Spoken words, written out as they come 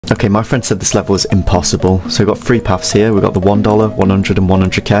Okay, my friend said this level is impossible. So we've got 3 paths here. We've got the $1, 100 and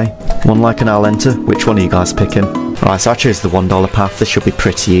 100k. 1 like and I'll enter. Which one are you guys picking? Alright, so I chose the $1 path. This should be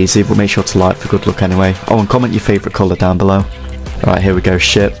pretty easy, but make sure to like for good luck anyway. Oh, and comment your favourite colour down below. Alright, here we go,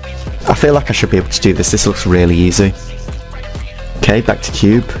 ship. I feel like I should be able to do this. This looks really easy. Okay, back to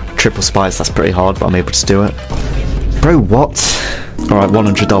cube. Triple spice, that's pretty hard, but I'm able to do it. Bro, what? Alright,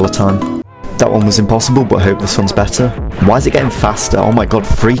 $100 time. That one was impossible, but I hope this one's better. Why is it getting faster? Oh my god,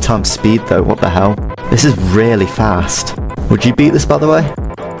 3 times speed though, what the hell? This is really fast. Would you beat this, by the way?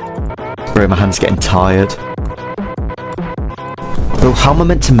 Bro, my hand's getting tired. Bro, how am I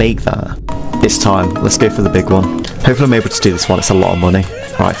meant to make that? It's time, let's go for the big one. Hopefully I'm able to do this one, it's a lot of money.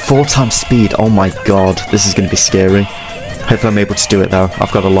 Alright, 4 times speed, oh my god, this is going to be scary. Hopefully I'm able to do it though,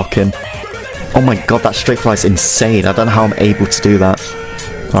 I've got to lock in. Oh my god, that straight fly is insane, I don't know how I'm able to do that.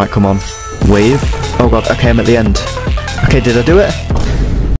 Alright, come on. Wave. Oh god, okay, I'm at the end. Okay, did I do it?